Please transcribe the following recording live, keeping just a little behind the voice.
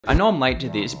I know I'm late to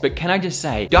this, but can I just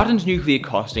say, Dutton's nuclear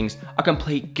costings are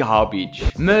complete garbage.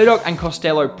 Murdoch and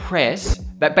Costello Press,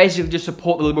 that basically just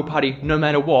support the Liberal Party no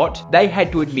matter what, they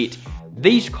had to admit,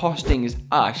 these costings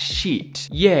are shit.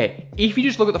 Yeah, if you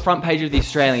just look at the front page of The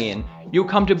Australian, you'll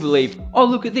come to believe, oh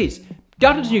look at this,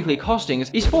 Dutton's nuclear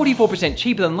costings is 44%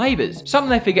 cheaper than Labor's.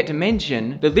 Something they forget to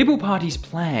mention, the Liberal Party's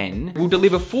plan will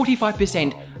deliver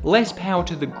 45% less power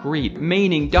to the grid,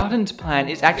 meaning Dutton's plan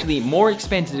is actually more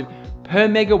expensive per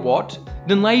megawatt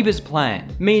than Labor's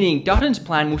plan, meaning Dutton's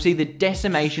plan will see the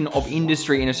decimation of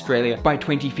industry in Australia by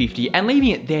 2050, and leaving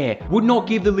it there would not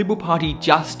give the Liberal Party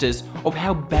justice of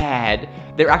how bad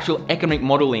their actual economic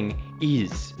modelling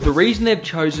is. The reason they've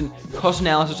chosen cost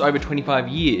analysis over 25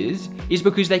 years is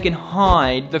because they can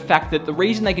hide the fact that the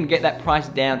reason they can get that price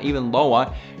down even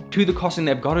lower to the costing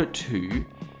they've got it to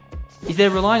is they're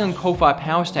relying on coal-fired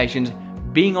power stations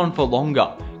being on for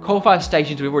longer. Coal-fired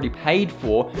stations we've already paid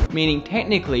for, meaning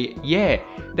technically, yeah,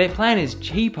 their plan is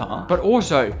cheaper, but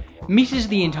also misses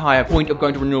the entire point of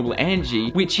going to renewable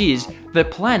energy, which is the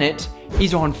planet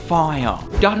is on fire.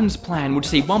 Dutton's plan would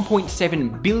see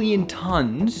 1.7 billion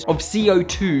tons of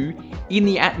CO2 in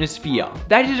the atmosphere.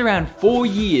 That is around 4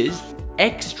 years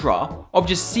extra of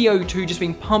just CO2 just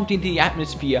being pumped into the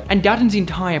atmosphere, and Dutton's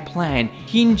entire plan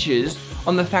hinges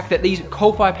on the fact that these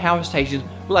coal-fired power stations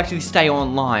will actually stay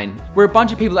online, where a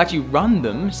bunch of people actually run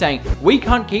them, saying we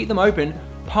can't keep them open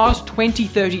past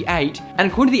 2038,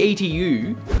 and according to the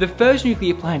ETU, the first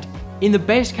nuclear plant, in the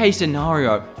best case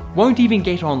scenario, won't even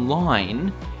get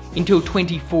online until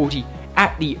 2040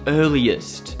 at the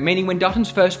earliest. Meaning when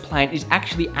Dutton's first plant is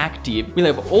actually active, we'll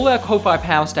have all our coal-fired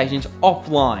power stations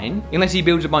offline, unless he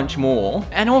builds a bunch more,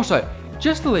 and also,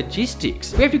 just the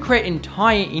logistics. We have to create an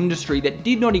entire industry that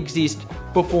did not exist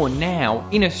before now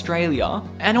in Australia,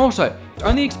 and also, it's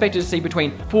only expected to see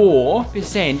between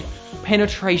 4%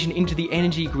 penetration into the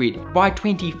energy grid by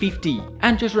 2050.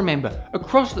 And just remember,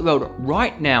 across the world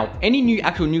right now, any new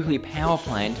actual nuclear power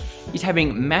plant is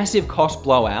having massive cost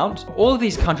blowouts. All of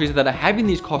these countries that are having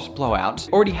these cost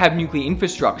blowouts already have nuclear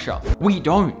infrastructure. We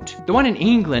don't. The one in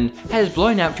England has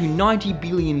blown out to $90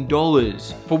 billion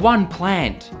for one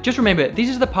plant. Just remember, this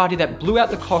is the party that blew out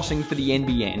the costing for the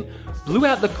NBN, blew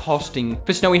out the costing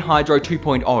for Snowy Hydro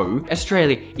 2.0.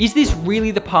 Australia, is this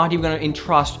really the party we're going to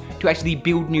entrust to actually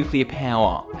build nuclear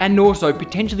power? And also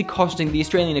potentially costing the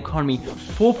Australian economy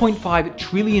 $4.5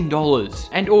 trillion.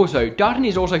 And also, Dutton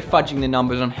is also fudging the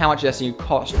numbers on how much that's going to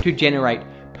cost to generate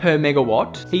per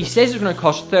megawatt. He says it's going to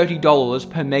cost $30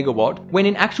 per megawatt, when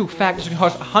in actual fact it's going to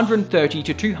cost $130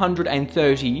 to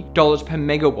 $230 per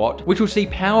megawatt, which will see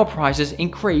power prices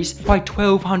increase by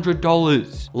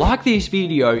 $1,200. Like this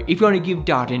video if you want to give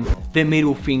Dutton the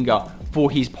middle finger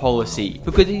for his policy,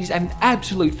 because it is an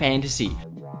absolute fantasy.